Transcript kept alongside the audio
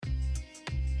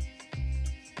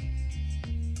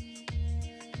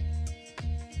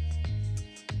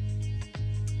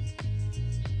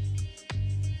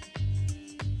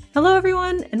Hello,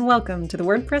 everyone, and welcome to the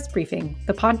WordPress Briefing,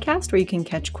 the podcast where you can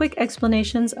catch quick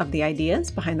explanations of the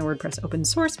ideas behind the WordPress open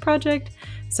source project,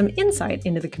 some insight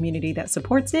into the community that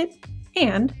supports it,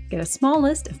 and get a small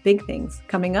list of big things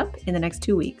coming up in the next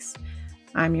 2 weeks.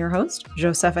 I'm your host,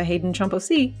 Josepha Haden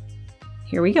Chomphosy.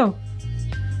 Here we go.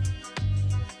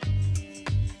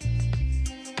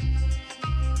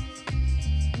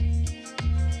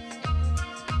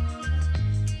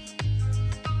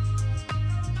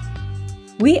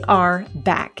 We are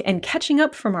back and catching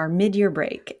up from our mid-year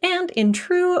break. And in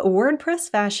true WordPress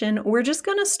fashion, we're just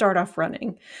going to start off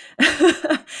running.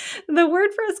 The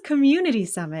WordPress Community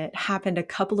Summit happened a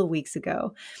couple of weeks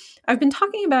ago. I've been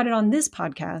talking about it on this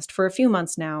podcast for a few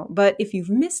months now, but if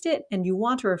you've missed it and you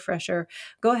want a refresher,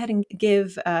 go ahead and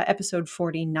give episode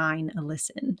 49 a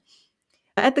listen.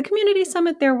 At the Community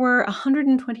Summit, there were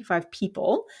 125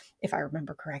 people, if I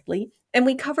remember correctly, and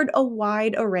we covered a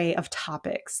wide array of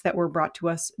topics that were brought to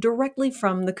us directly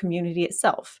from the community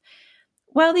itself.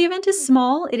 While the event is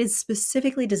small, it is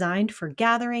specifically designed for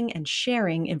gathering and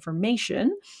sharing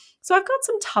information. So I've got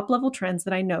some top-level trends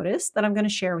that I noticed that I'm going to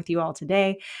share with you all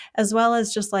today, as well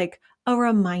as just like a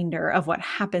reminder of what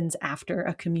happens after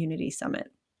a community summit.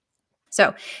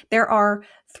 So there are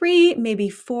 3, maybe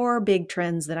 4 big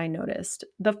trends that I noticed.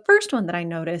 The first one that I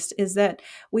noticed is that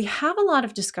we have a lot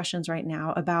of discussions right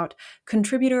now about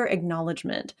contributor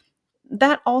acknowledgement.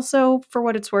 That also, for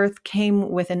what it's worth, came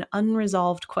with an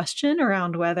unresolved question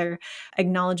around whether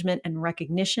acknowledgement and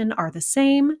recognition are the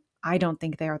same. I don't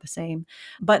think they are the same.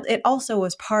 But it also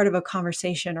was part of a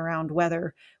conversation around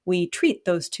whether we treat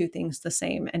those two things the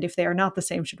same. And if they are not the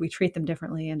same, should we treat them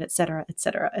differently? And et cetera, et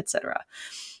cetera, et cetera.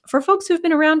 For folks who've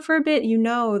been around for a bit, you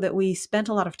know that we spent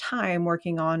a lot of time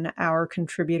working on our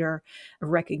contributor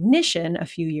recognition a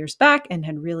few years back and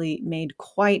had really made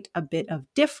quite a bit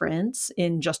of difference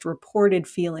in just reported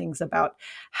feelings about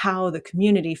how the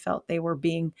community felt they were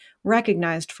being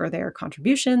recognized for their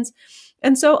contributions.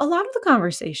 And so a lot of the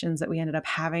conversations that we ended up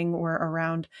having were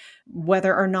around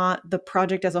whether or not the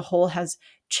project as a whole has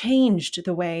changed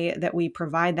the way that we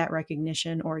provide that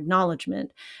recognition or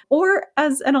acknowledgement. Or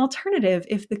as an alternative,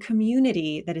 if the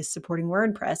community that is supporting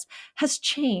WordPress has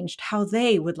changed how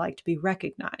they would like to be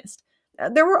recognized.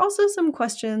 There were also some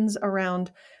questions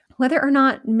around whether or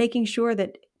not making sure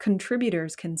that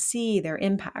contributors can see their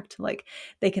impact. Like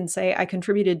they can say, I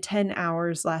contributed 10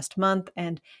 hours last month,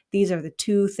 and these are the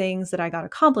 2 things that I got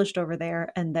accomplished over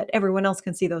there, and that everyone else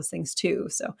can see those things too.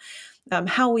 So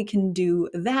how we can do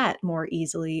that more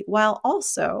easily while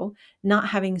also not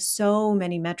having so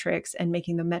many metrics and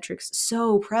making the metrics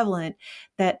so prevalent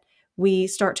that we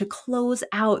start to close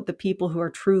out the people who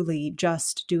are truly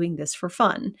just doing this for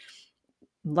fun.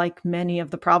 Like many of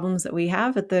the problems that we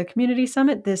have at the Community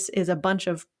Summit, this is a bunch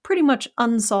of pretty much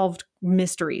unsolved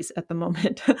mysteries at the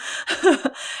moment.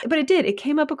 But it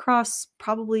came up across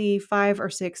probably 5 or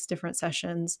 6 different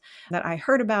sessions that I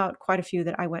heard about, quite a few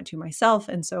that I went to myself.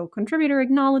 And so contributor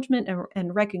acknowledgement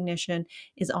and recognition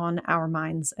is on our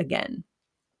minds again.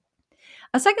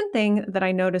 A second thing that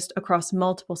I noticed across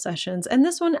multiple sessions, and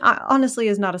this one honestly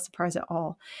is not a surprise at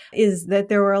all, is that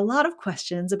there were a lot of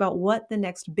questions about what the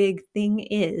next big thing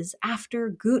is after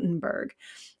Gutenberg.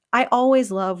 I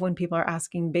always love when people are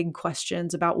asking big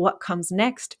questions about what comes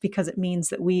next because it means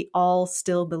that we all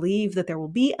still believe that there will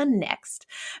be a next.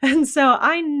 And so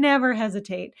I never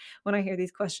hesitate when I hear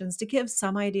these questions to give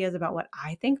some ideas about what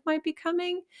I think might be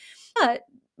coming. But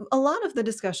a lot of the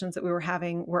discussions that we were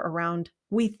having were around,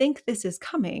 we think this is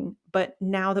coming, but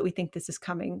now that we think this is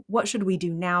coming, what should we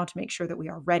do now to make sure that we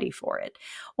are ready for it?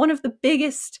 One of the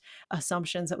biggest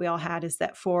assumptions that we all had is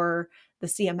that for the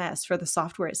CMS, for the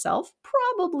software itself,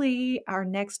 probably our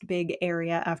next big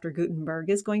area after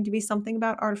Gutenberg is going to be something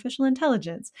about artificial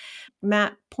intelligence.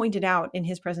 Matt pointed out in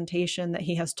his presentation that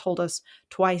he has told us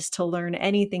twice to learn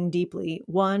anything deeply.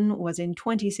 One was in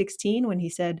 2016 when he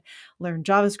said, learn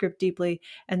JavaScript deeply.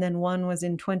 And then one was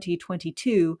in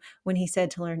 2022 when he said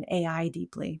to learn AI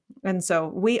deeply. And so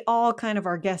we all kind of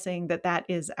are guessing that that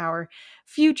is our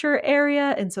future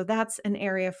area. And so that's an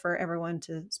area for everyone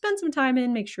to spend some time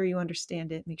in, make sure you understand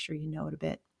it, make sure you know it a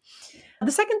bit.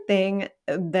 The second thing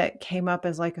that came up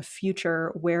as like a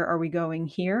future, where are we going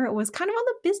here? It was kind of on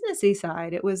the businessy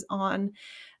side. It was on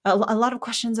a lot of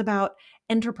questions about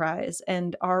enterprise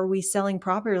and are we selling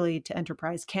properly to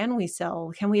enterprise? Can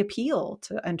we appeal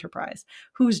to enterprise?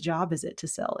 Whose job is it to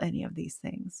sell any of these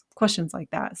things? Questions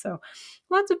like that. So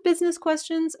lots of business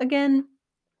questions. Again,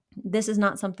 this is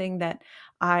not something that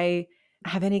I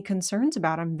have any concerns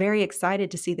about. I'm very excited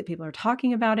to see that people are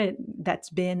talking about it. That's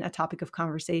been a topic of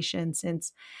conversation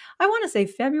since, I want to say,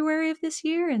 February of this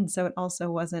year, and so it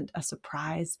also wasn't a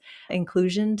surprise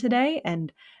inclusion today.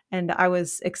 And I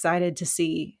was excited to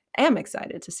see, am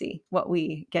excited to see what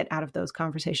we get out of those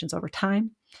conversations over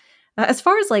time. As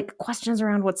far as like questions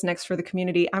around what's next for the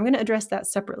community, I'm going to address that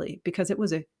separately because it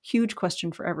was a huge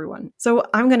question for everyone. So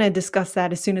I'm going to discuss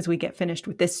that as soon as we get finished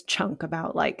with this chunk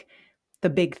about like the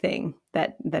big thing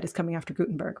that is coming after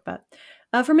Gutenberg. But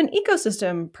from an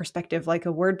ecosystem perspective, like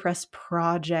a WordPress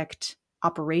project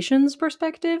operations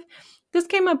perspective, this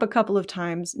came up a couple of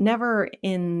times, never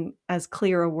in as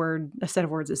clear a set of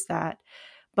words as that.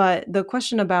 But the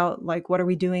question about like, what are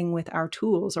we doing with our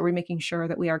tools? Are we making sure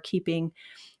that we are keeping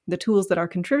the tools that our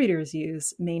contributors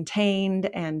use maintained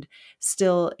and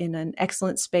still in an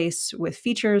excellent space with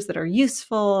features that are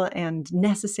useful and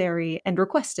necessary and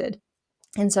requested?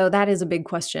 And so that is a big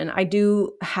question. I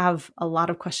do have a lot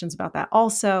of questions about that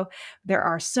also. There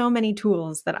are so many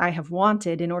tools that I have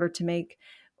wanted in order to make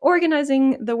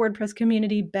organizing the WordPress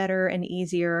community better and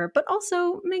easier, but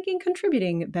also making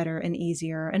contributing better and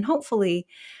easier. And hopefully,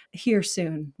 here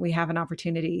soon, we have an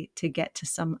opportunity to get to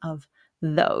some of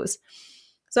those.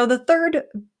 So, the third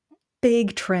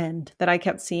big trend that I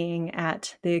kept seeing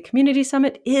at the community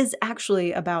summit is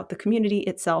actually about the community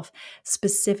itself,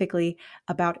 specifically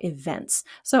about events.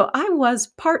 So I was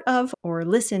part of or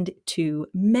listened to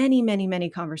many, many,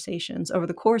 many conversations over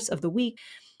the course of the week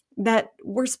that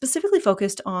were specifically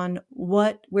focused on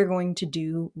what we're going to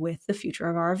do with the future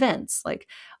of our events. Like,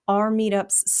 are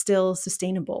meetups still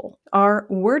sustainable? Are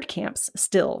WordCamps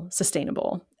still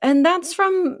sustainable? And that's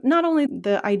from not only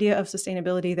the idea of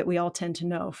sustainability that we all tend to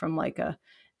know from like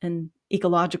an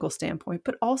ecological standpoint,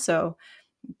 but also,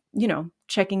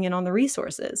 checking in on the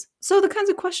resources. So the kinds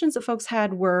of questions that folks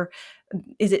had were,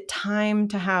 is it time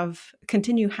to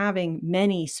continue having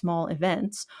many small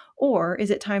events, or is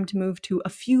it time to move to a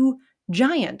few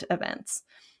giant events?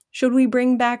 Should we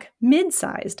bring back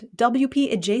mid-sized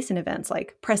WP adjacent events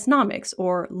like Pressnomics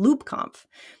or LoopConf?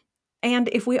 And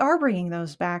if we are bringing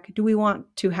those back, do we want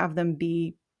to have them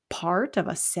be part of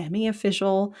a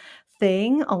semi-official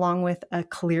thing along with a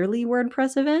clearly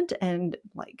WordPress event and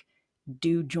like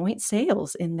do joint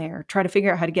sales in there, try to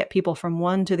figure out how to get people from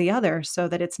one to the other so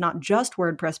that it's not just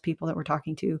WordPress people that we're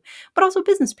talking to, but also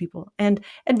business people and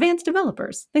advanced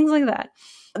developers, things like that.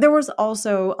 There was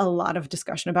also a lot of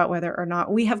discussion about whether or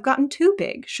not we have gotten too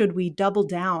big. Should we double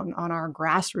down on our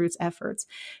grassroots efforts,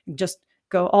 just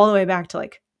go all the way back to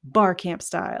like bar camp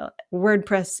style,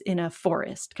 WordPress in a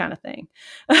forest kind of thing?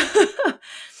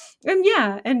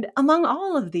 And among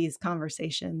all of these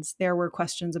conversations, there were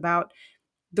questions about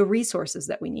the resources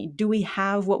that we need. Do we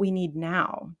have what we need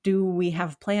now? Do we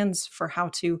have plans for how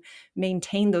to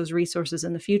maintain those resources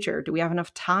in the future? Do we have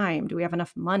enough time? Do we have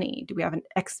enough money? Do we have an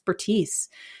expertise?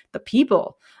 The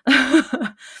people?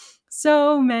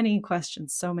 So many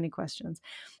questions, so many questions.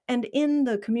 And in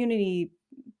the community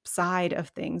side of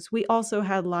things, we also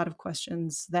had a lot of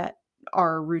questions that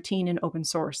are routine and open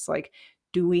source. Like,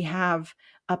 do we have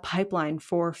a pipeline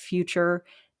for future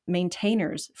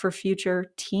maintainers, for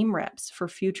future team reps, for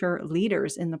future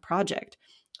leaders in the project?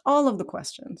 All of the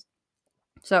questions.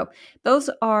 So those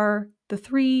are the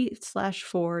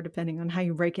 3/4, depending on how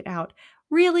you break it out,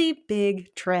 really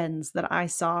big trends that I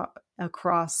saw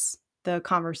across the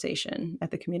conversation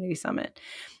at the community summit.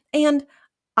 And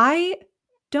I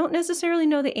don't necessarily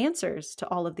know the answers to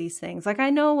all of these things. Like,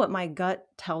 I know what my gut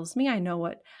tells me. I know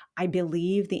what I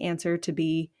believe the answer to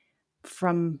be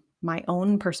from my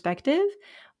own perspective.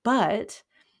 But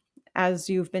as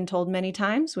you've been told many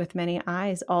times, with many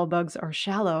eyes, all bugs are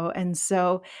shallow. And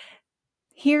so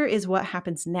here is what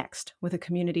happens next with a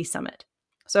community summit.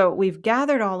 So we've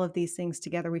gathered all of these things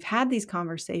together. We've had these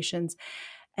conversations.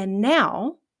 And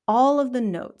now all of the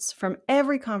notes from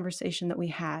every conversation that we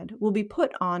had will be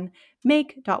put on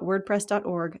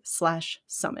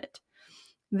make.wordpress.org/summit.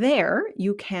 There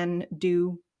you can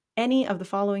do any of the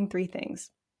following 3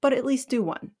 things, but at least do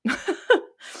one.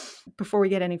 Before we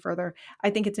get any further,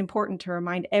 I think it's important to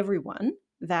remind everyone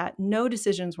that no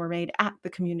decisions were made at the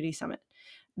community summit.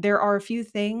 There are a few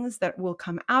things that will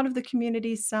come out of the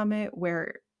community summit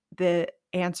where the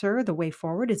answer, the way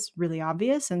forward, is really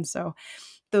obvious. And so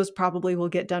those probably will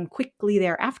get done quickly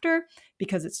thereafter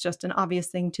because it's just an obvious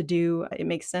thing to do. It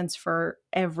makes sense for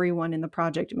everyone in the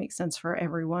project. It makes sense for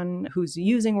everyone who's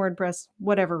using WordPress,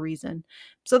 whatever reason.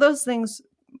 So those things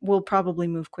will probably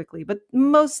move quickly, but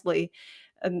mostly,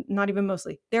 not even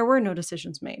mostly, there were no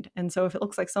decisions made. And so if it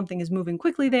looks like something is moving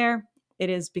quickly there, it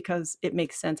is because it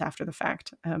makes sense after the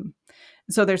fact.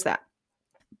 So there's that.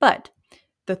 But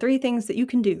the 3 things that you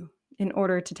can do in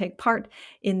order to take part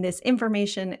in this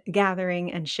information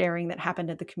gathering and sharing that happened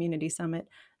at the Community Summit.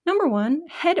 Number one,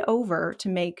 head over to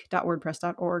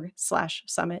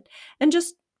make.wordpress.org/summit and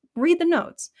just read the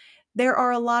notes. There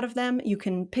are a lot of them. You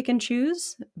can pick and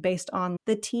choose based on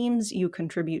the teams you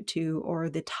contribute to or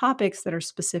the topics that are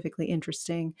specifically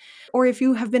interesting. Or if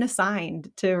you have been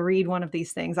assigned to read one of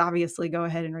these things, obviously go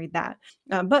ahead and read that.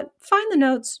 But find the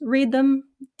notes, read them,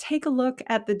 take a look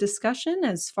at the discussion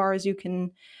as far as you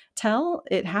can tell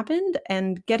it happened,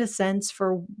 and get a sense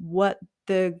for what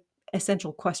the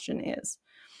essential question is.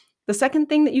 The second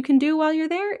thing that you can do while you're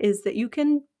there is that you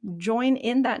can join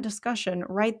in that discussion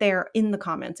right there in the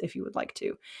comments if you would like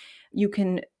to. You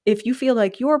can, if you feel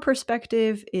like your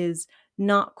perspective is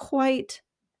not quite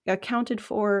accounted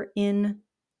for in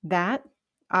that,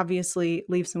 obviously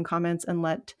leave some comments and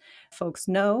let folks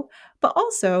know. But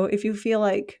also, if you feel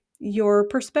like your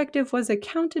perspective was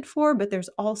accounted for, but there's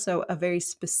also a very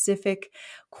specific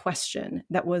question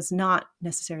that was not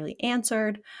necessarily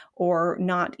answered or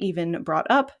not even brought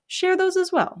up, share those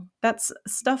as well. That's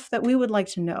stuff that we would like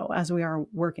to know as we are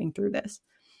working through this.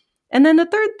 And then the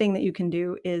third thing that you can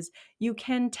do is you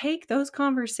can take those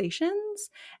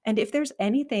conversations, and if there's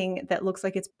anything that looks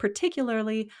like it's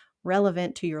particularly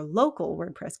relevant to your local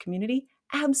WordPress community,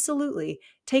 absolutely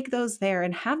take those there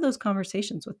and have those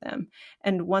conversations with them.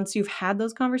 And once you've had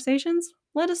those conversations,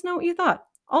 let us know what you thought,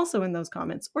 also in those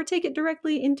comments, or take it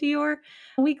directly into your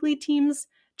weekly Teams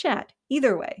chat.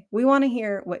 Either way, we want to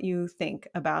hear what you think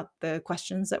about the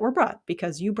questions that were brought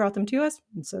because you brought them to us,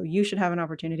 and so you should have an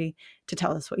opportunity to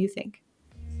tell us what you think.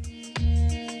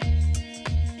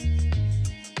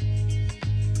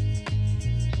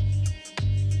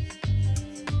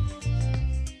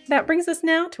 That brings us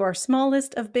now to our small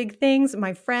list of big things.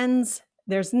 My friends,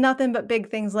 there's nothing but big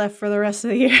things left for the rest of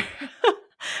the year.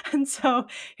 And so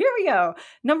here we go.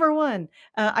 Number one,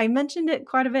 I mentioned it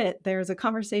quite a bit. There's a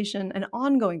conversation, an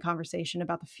ongoing conversation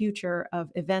about the future of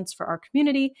events for our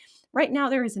community. Right now,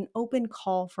 there is an open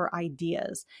call for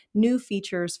ideas, new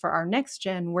features for our next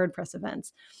gen WordPress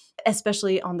events,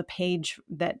 especially on the page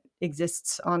that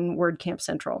exists on WordCamp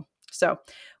Central. So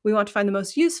we want to find the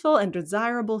most useful and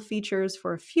desirable features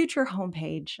for a future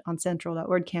homepage on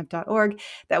central.wordcamp.org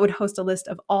that would host a list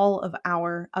of all of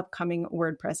our upcoming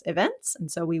WordPress events.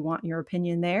 And so we want your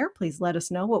opinion there. Please let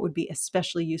us know what would be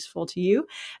especially useful to you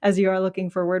as you are looking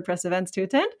for WordPress events to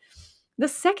attend. The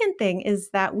second thing is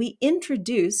that we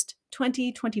introduced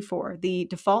 2024. The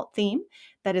default theme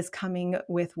that is coming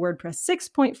with WordPress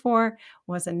 6.4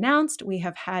 was announced. We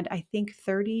have had, I think,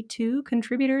 32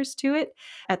 contributors to it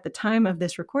at the time of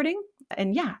this recording.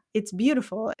 And yeah, it's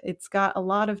beautiful. It's got a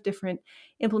lot of different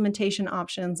implementation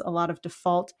options, a lot of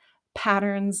default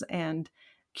patterns and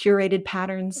curated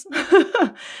patterns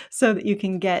so that you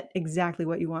can get exactly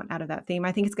what you want out of that theme.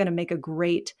 I think it's going to make a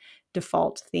great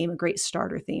default theme, a great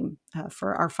starter theme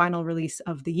for our final release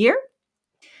of the year.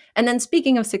 And then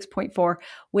speaking of 6.4,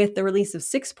 with the release of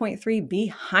 6.3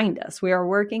 behind us, we are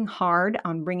working hard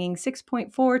on bringing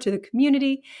 6.4 to the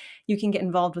community. You can get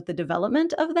involved with the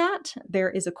development of that. There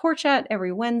is a core chat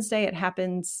every Wednesday. It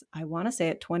happens, I want to say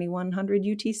at 2100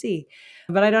 UTC,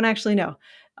 but I don't actually know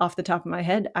off the top of my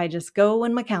head. I just go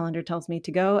when my calendar tells me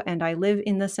to go, and I live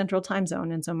in the central time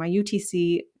zone. And so my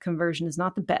UTC conversion is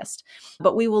not the best,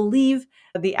 but we will leave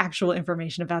the actual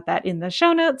information about that in the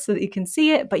show notes so that you can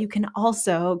see it. But you can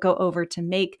also go over to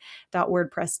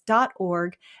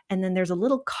make.wordpress.org, and then there's a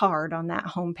little card on that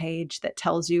homepage that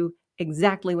tells you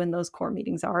exactly when those core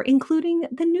meetings are, including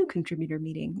the new contributor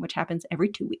meeting, which happens every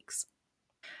 2 weeks.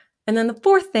 And then the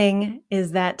fourth thing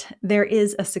is that there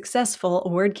is a successful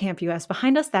WordCamp US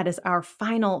behind us. That is our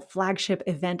final flagship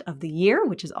event of the year,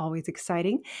 which is always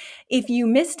exciting. If you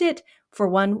missed it, for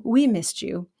one, we missed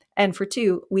you. And for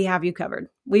two, we have you covered.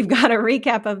 We've got a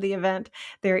recap of the event.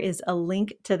 There is a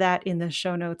link to that in the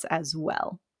show notes as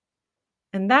well.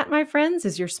 And that, my friends,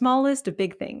 is your small list of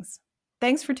big things.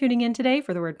 Thanks for tuning in today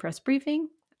for the WordPress briefing.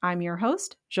 I'm your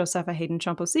host, Josepha Haden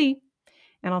Chomphosy,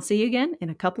 and I'll see you again in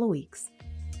a couple of weeks.